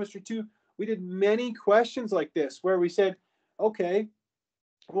general chemistry too, we did many questions like this where we said, okay,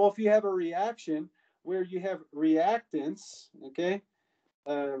 well, if you have a reaction where you have reactants, okay,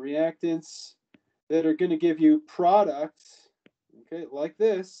 reactants that are going to give you products, okay, like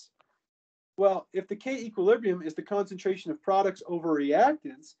this. Well, if the K equilibrium is the concentration of products over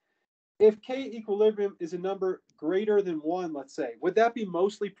reactants, if K equilibrium is a number greater than 1, let's say, would that be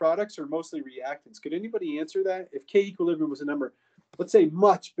mostly products or mostly reactants? Could anybody answer that? If K equilibrium was a number, let's say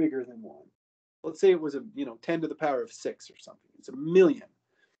much bigger than 1. Let's say it was 10 to the power of 6 or something. It's a million.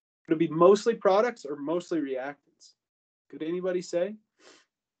 Would it be mostly products or mostly reactants? Could anybody say?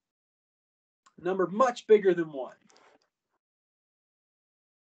 A number much bigger than 1.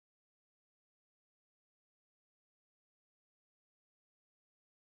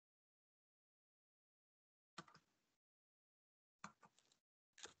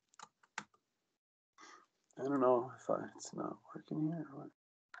 I don't know if it's not working here or what.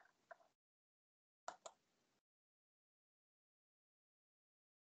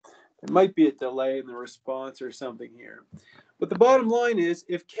 It might be a delay in the response or something here. But the bottom line is,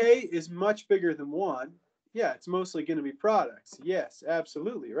 if K is much bigger than 1, yeah, it's mostly going to be products. Yes,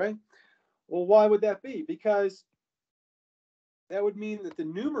 absolutely, right? Well, why would that be? Because that would mean that the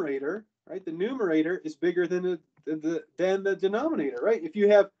numerator, right? The numerator is bigger than the denominator, right? If you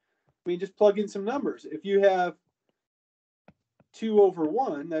have, just plug in some numbers. If you have 2 over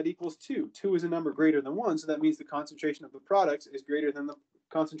 1, that equals 2. 2 is a number greater than 1, so that means the concentration of the products is greater than the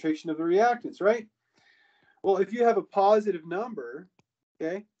concentration of the reactants, right? Well, if you have a positive number,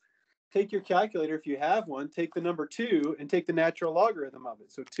 okay, take your calculator if you have one, take the number 2 and take the natural logarithm of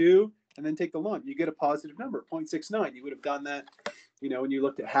it. So 2 and then take the lump. You get a positive number, 0.69. You would have done that, when you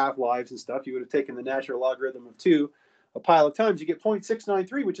looked at half-lives and stuff, you would have taken the natural logarithm of 2 a pile of times. You get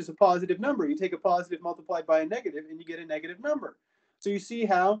 0.693, which is a positive number. You take a positive multiplied by a negative, and you get a negative number. So you see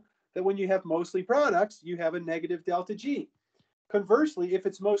how that when you have mostly products, you have a negative delta G. Conversely, if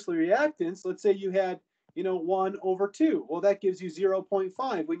it's mostly reactants, let's say you had 1 over 2. Well, that gives you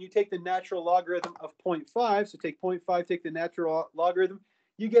 0.5. When you take the natural logarithm of 0.5, so take 0.5, take the natural logarithm,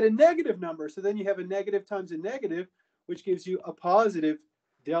 you get a negative number. So then you have a negative times a negative, which gives you a positive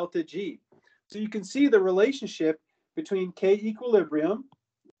delta G. So you can see the relationship between K equilibrium,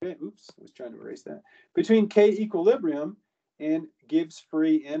 okay, oops, I was trying to erase that, between K equilibrium and Gibbs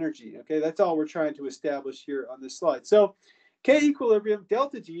free energy. Okay, that's all we're trying to establish here on this slide. So K equilibrium,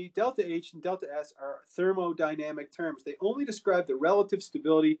 delta G, delta H, and delta S are thermodynamic terms. They only describe the relative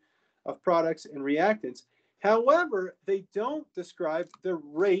stability of products and reactants. However, they don't describe the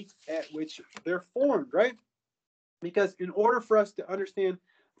rate at which they're formed, right? Because in order for us to understand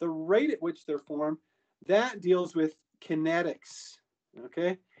the rate at which they're formed, that deals with kinetics,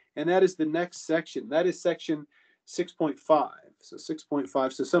 okay? And that is the next section. That is section 6.5. So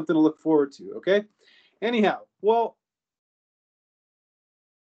 6.5, so something to look forward to, okay? Anyhow, well,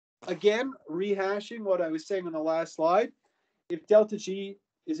 again, rehashing what I was saying on the last slide, if delta G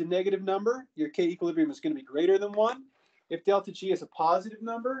is a negative number, your K equilibrium is going to be greater than 1. If delta G is a positive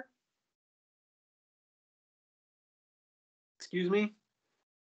number,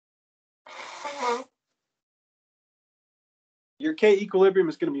 your K equilibrium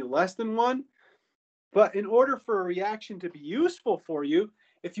is going to be less than 1. But in order for a reaction to be useful for you,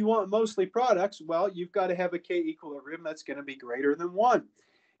 if you want mostly products, well, you've got to have a K equilibrium that's going to be greater than 1.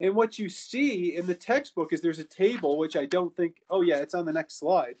 And what you see in the textbook is there's a table, which I don't think, oh yeah, it's on the next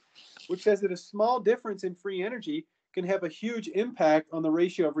slide, which says that a small difference in free energy can have a huge impact on the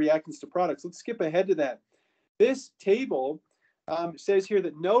ratio of reactants to products. Let's skip ahead to that. This table says here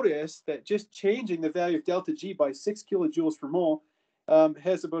that notice that just changing the value of delta G by 6 kilojoules per mole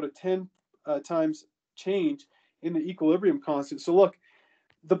has about a 10 times change in the equilibrium constant. So look,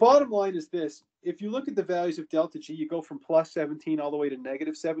 the bottom line is this. If you look at the values of delta G, you go from plus 17 all the way to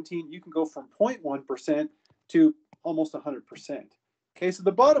negative 17. You can go from 0.1% to almost 100%. Okay, so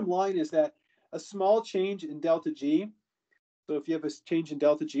the bottom line is that a small change in delta G, so if you have a change in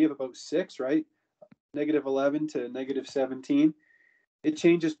delta G of about 6, right, negative 11 to negative 17, it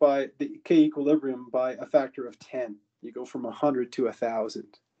changes by the K equilibrium by a factor of 10. You go from 100 to 1,000.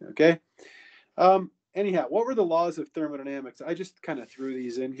 Okay. Anyhow, what were the laws of thermodynamics? I just kind of threw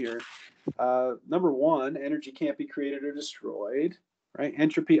these in here. Number one, energy can't be created or destroyed, right?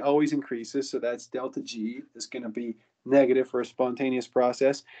 Entropy always increases, so that's delta G is going to be negative for a spontaneous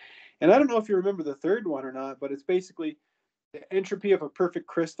process. And I don't know if you remember the third one or not, but it's basically the entropy of a perfect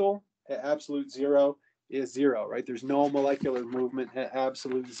crystal at absolute zero is zero, right? There's no molecular movement at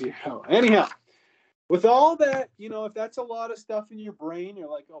absolute zero. Anyhow, with all that, if that's a lot of stuff in your brain, you're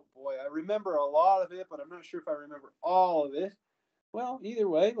like, oh boy, I remember a lot of it, but I'm not sure if I remember all of it. Well, either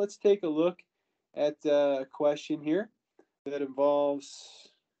way, let's take a look at a question here that involves,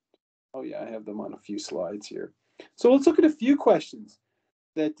 oh yeah, I have them on a few slides here. So let's look at a few questions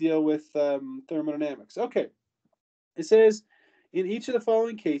that deal with thermodynamics. Okay, it says, in each of the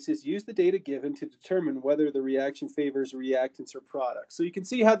following cases, use the data given to determine whether the reaction favors reactants or products. So you can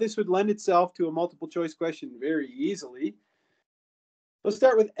see how this would lend itself to a multiple choice question very easily. Let's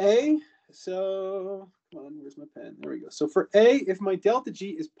start with A. So, come on, where's my pen? There we go. So for A, if my delta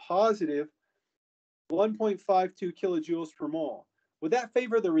G is positive 1.52 kilojoules per mole, would that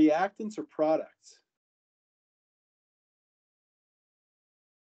favor the reactants or products?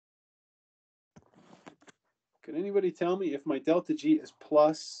 Could anybody tell me if my delta G is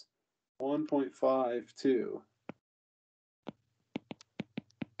plus 1.52?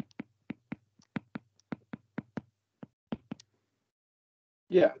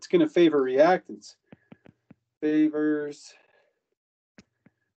 Yeah, it's going to favor reactants. Favors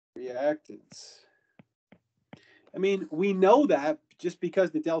reactants. I mean, we know that just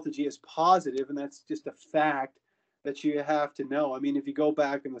because the delta G is positive, and that's just a fact that you have to know. I mean, if you go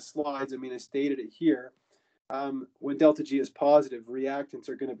back in the slides, I mean, I stated it here. When delta G is positive, reactants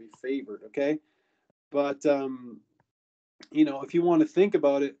are going to be favored, okay? But, if you want to think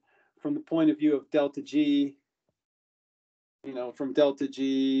about it from the point of view of delta G, from delta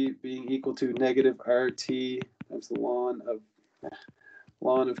G being equal to negative RT times the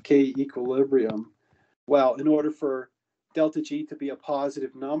ln of K equilibrium. Well, in order for delta G to be a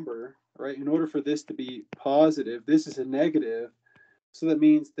positive number, right, in order for this to be positive, this is a negative. So that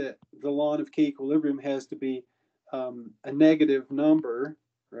means that the ln of K equilibrium has to be a negative number,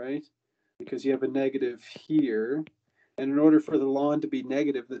 right? Because you have a negative here. And in order for the ln to be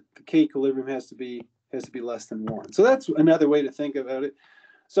negative, the K equilibrium has to be less than 1. So that's another way to think about it.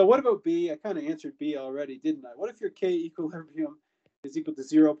 So what about B? I kind of answered B already, didn't I? What if your K equilibrium is equal to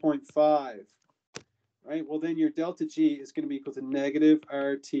 0.5? Right? Well, then your delta G is going to be equal to negative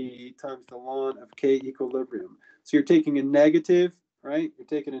RT times the ln of K equilibrium. So you're taking a negative, right? You're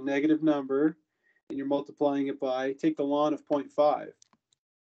taking a negative number and you're multiplying it by, take the ln of 0.5.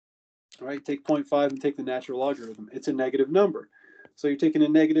 Right? Take 0.5 and take the natural logarithm. It's a negative number. So you're taking a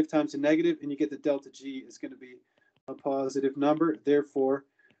negative times a negative, and you get the delta G is going to be a positive number. Therefore,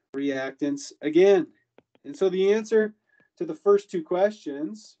 reactants again. And so the answer to the first two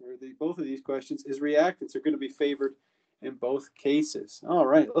questions, or both of these questions, is reactants are going to be favored in both cases. All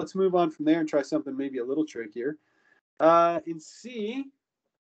right, let's move on from there and try something maybe a little trickier. In C,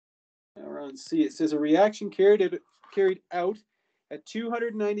 now we're on C, it says a reaction carried out at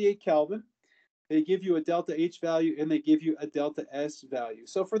 298 Kelvin. They give you a delta H value and they give you a delta S value.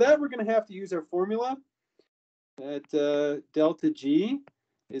 So for that, we're going to have to use our formula that delta G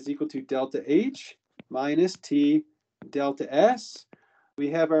is equal to delta H minus T delta S. We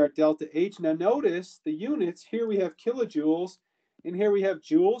have our delta H. Now notice the units. Here we have kilojoules and here we have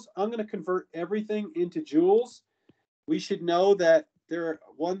joules. I'm going to convert everything into joules. We should know that there are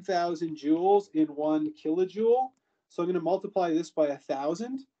 1,000 joules in 1 kilojoule. So I'm going to multiply this by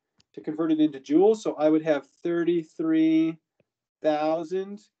 1,000 to convert it into joules. So I would have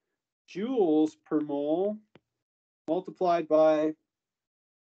 33,000 joules per mole multiplied by,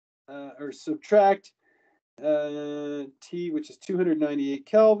 or subtract T, which is 298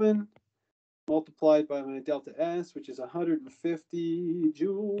 Kelvin, multiplied by my delta S, which is 150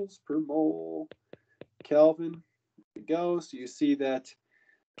 joules per mole Kelvin. There we go. So you see that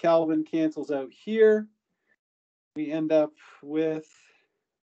Kelvin cancels out here. We end up with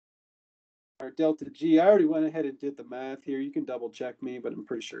our delta G. I already went ahead and did the math here. You can double check me, but I'm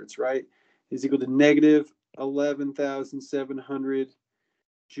pretty sure it's right. Is equal to negative 11,700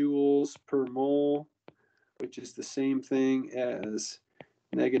 joules per mole, which is the same thing as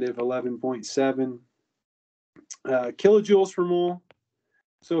negative 11.7 kilojoules per mole.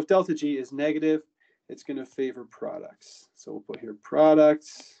 So if delta G is negative, it's going to favor products. So we'll put here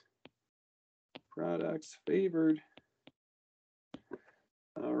products favored.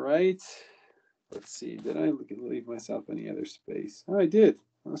 All right. Let's see, did I leave myself any other space? Oh, I did.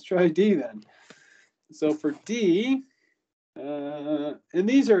 Let's try D then. So for D, and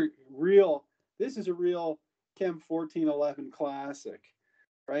these are real, this is a real Chem 1411 classic,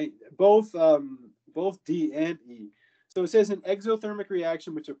 right? Both D and E. So it says an exothermic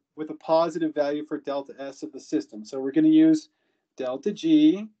reaction with a positive value for delta S of the system. So we're going to use delta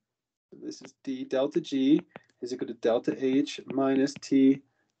G. So this is D delta G is equal to delta H minus T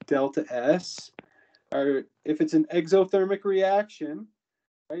delta S. Or if it's an exothermic reaction,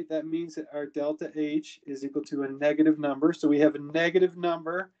 right, that means that our delta H is equal to a negative number. So we have a negative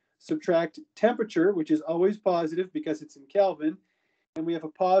number, subtract temperature, which is always positive because it's in Kelvin, and we have a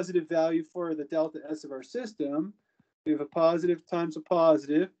positive value for the delta S of our system. We have a positive times a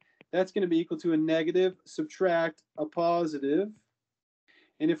positive. That's going to be equal to a negative, subtract a positive.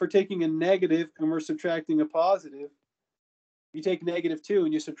 And if we're taking a negative and we're subtracting a positive, you take -2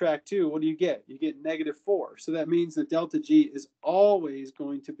 and you subtract 2, what do you get? You get -4. So that means that delta G is always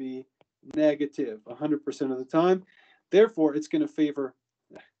going to be negative 100% of the time. Therefore, it's going to favor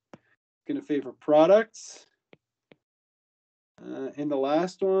products. And the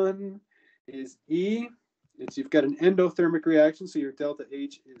last one is E. You've got an endothermic reaction, so your delta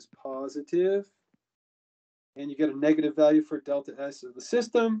H is positive. And you get a negative value for delta S of the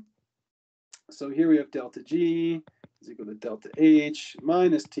system. So here we have delta G is equal to delta H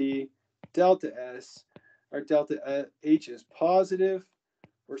minus T delta S. Our delta H is positive.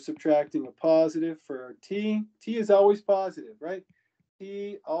 We're subtracting a positive for our T. T is always positive, right?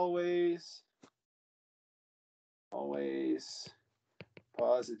 T always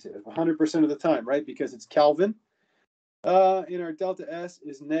positive 100% of the time, right? Because it's Kelvin. And our delta S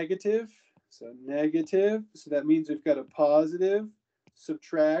is negative. So negative. So that means we've got a positive,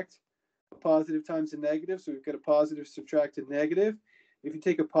 subtract a positive times a negative. So we've got a positive, subtract a negative. If you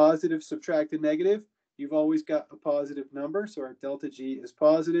take a positive, subtract a negative, you've always got a positive number. So our delta G is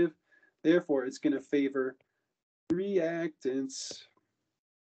positive. Therefore, it's going to favor reactants.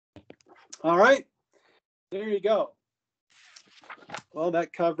 All right. There you go. Well,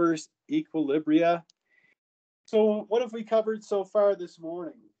 that covers equilibria. So what have we covered so far this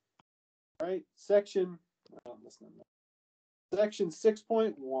morning? All right, section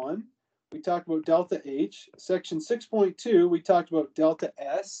 6.1, we talked about delta H. Section 6.2, we talked about delta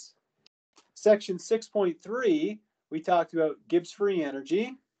S. Section 6.3, we talked about Gibbs free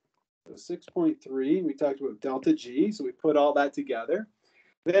energy. So 6.3, we talked about delta G, so we put all that together.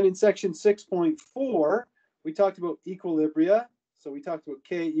 Then in section 6.4, we talked about equilibria. So we talked about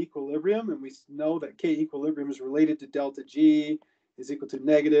K equilibrium, and we know that K equilibrium is related to delta G is equal to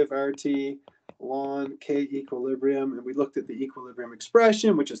negative RT ln K equilibrium. And we looked at the equilibrium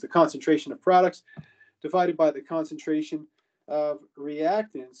expression, which is the concentration of products divided by the concentration of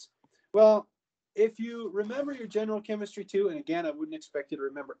reactants. Well, if you remember your general chemistry 2, and again, I wouldn't expect you to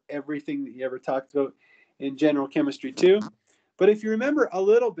remember everything that you ever talked about in general chemistry 2, but if you remember a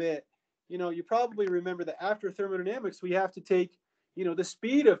little bit, you probably remember that after thermodynamics, we have to take, the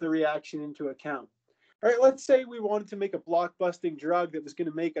speed of the reaction into account. All right, let's say we wanted to make a blockbusting drug that was going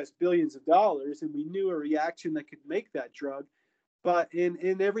to make us billions of dollars, and we knew a reaction that could make that drug. But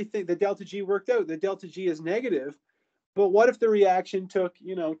in everything, the delta G worked out. The delta G is negative. But what if the reaction took,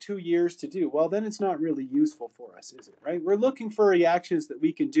 2 years to do? Well, then it's not really useful for us, is it? Right? We're looking for reactions that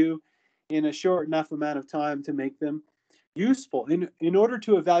we can do in a short enough amount of time to make them useful. In order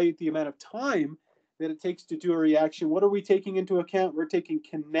to evaluate the amount of time that it takes to do a reaction, what are we taking into account? We're taking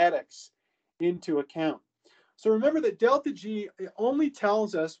kinetics into account. So remember that delta G only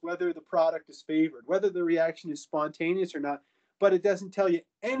tells us whether the product is favored, whether the reaction is spontaneous or not, but it doesn't tell you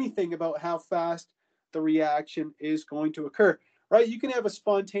anything about how fast the reaction is going to occur, right? You can have a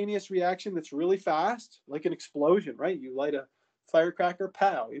spontaneous reaction that's really fast, like an explosion, right? You light a firecracker,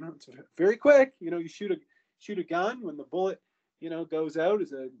 pow, it's very quick. You shoot a gun, when the bullet, goes out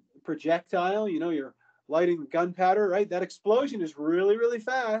as a projectile, you're lighting gunpowder, right? That explosion is really, really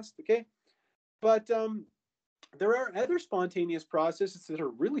fast, okay? But there are other spontaneous processes that are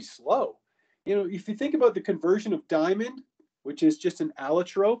really slow. If you think about the conversion of diamond, which is just an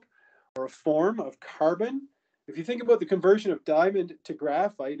allotrope or a form of carbon, if you think about the conversion of diamond to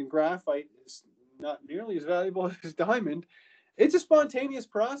graphite, and graphite is not nearly as valuable as diamond, it's a spontaneous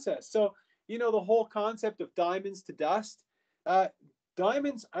process. So, the whole concept of diamonds to dust,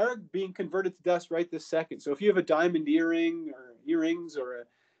 diamonds are being converted to dust right this second. So if you have a diamond earring or earrings or a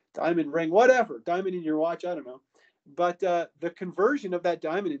diamond ring, whatever, diamond in your watch, I don't know. But the conversion of that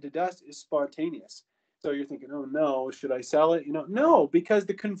diamond into dust is spontaneous. So you're thinking, oh no, should I sell it? No, because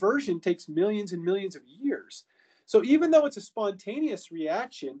the conversion takes millions and millions of years. So even though it's a spontaneous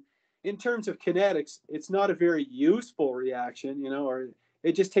reaction, in terms of kinetics, it's not a very useful reaction, or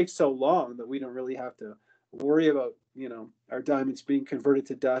it just takes so long that we don't really have to worry about, our diamonds being converted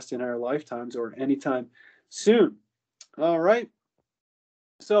to dust in our lifetimes or anytime soon. All right.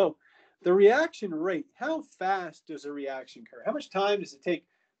 So the reaction rate, how fast does a reaction occur? How much time does it take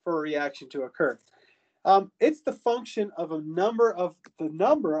for a reaction to occur? It's the function of the number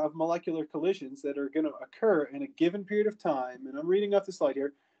of molecular collisions that are going to occur in a given period of time. And I'm reading off the slide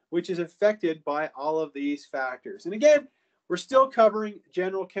here, which is affected by all of these factors. And again, we're still covering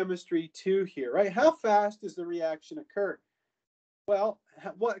general chemistry 2 here, right? How fast does the reaction occur? Well,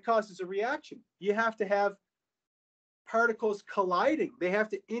 what causes a reaction? You have to have particles colliding. They have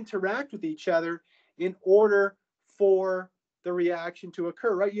to interact with each other in order for the reaction to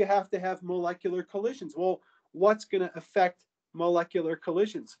occur, right? You have to have molecular collisions. Well, what's going to affect molecular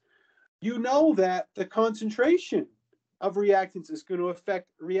collisions? You know that the concentration of reactants is going to affect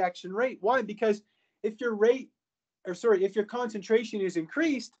reaction rate. Why? Because if your concentration is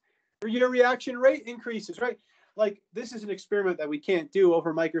increased, your reaction rate increases, right? Like, this is an experiment that we can't do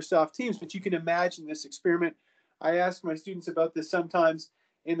over Microsoft Teams, but you can imagine this experiment. I ask my students about this sometimes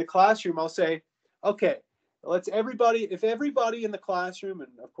in the classroom. I'll say, okay, if everybody in the classroom, and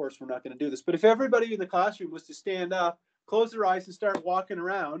of course we're not going to do this, but if everybody in the classroom was to stand up, close their eyes and start walking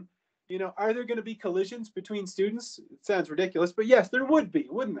around, are there going to be collisions between students? It sounds ridiculous, but yes, there would be,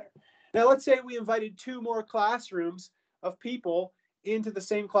 wouldn't there? Now, let's say we invited 2 more classrooms of people into the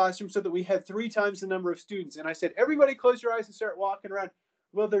same classroom so that we had 3 times the number of students. And I said, everybody close your eyes and start walking around.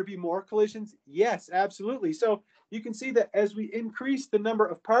 Will there be more collisions? Yes, absolutely. So you can see that as we increase the number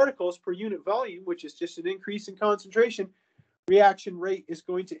of particles per unit volume, which is just an increase in concentration, reaction rate is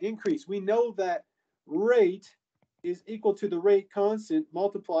going to increase. We know that rate is equal to the rate constant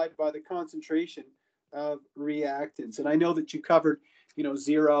multiplied by the concentration of reactants. And I know that you covered,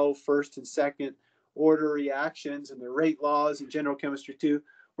 0, first and second order reactions and the rate laws in general chemistry 2.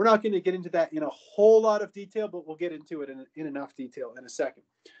 We're not going to get into that in a whole lot of detail, but we'll get into it in enough detail in a second.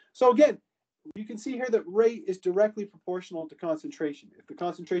 So again, you can see here that rate is directly proportional to concentration. If the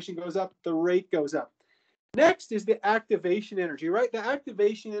concentration goes up, the rate goes up. Next is the activation energy, right? The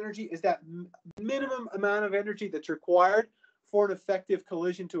activation energy is that minimum amount of energy that's required for an effective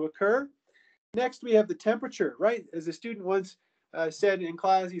collision to occur. Next, we have the temperature, right? As a student once said in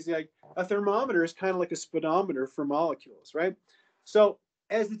class, he's like, a thermometer is kind of like a speedometer for molecules, right? So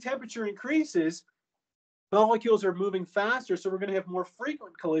as the temperature increases, molecules are moving faster, so we're going to have more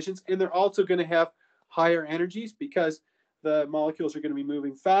frequent collisions, and they're also going to have higher energies because the molecules are going to be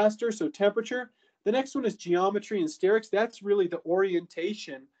moving faster. So temperature. The next one is geometry and sterics. That's really the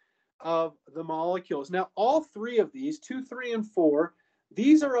orientation of the molecules. Now, all 3 of these, 2, 3, and 4,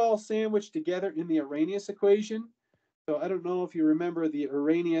 these are all sandwiched together in the Arrhenius equation. So I don't know if you remember the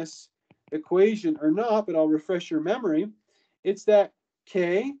Arrhenius equation or not, but I'll refresh your memory. It's that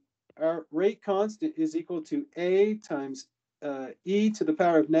K, our rate constant, is equal to A times e to the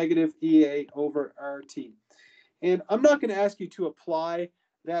power of negative EA over RT. And I'm not going to ask you to apply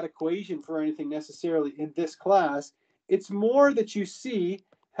that equation for anything necessarily in this class. It's more that you see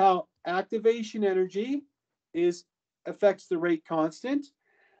how activation energy affects the rate constant,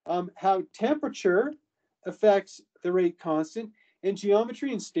 how temperature affects the rate constant, and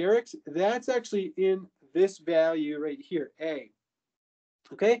geometry and sterics, that's actually in this value right here, A.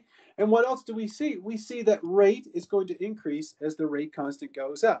 Okay, and what else do we see? We see that rate is going to increase as the rate constant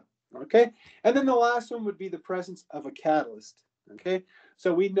goes up. Okay, and then the last one would be the presence of a catalyst. Okay,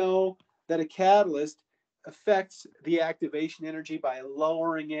 so we know that a catalyst affects the activation energy by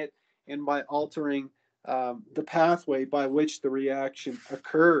lowering it and by altering the pathway by which the reaction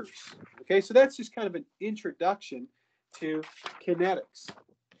occurs. Okay, so that's just kind of an introduction to kinetics.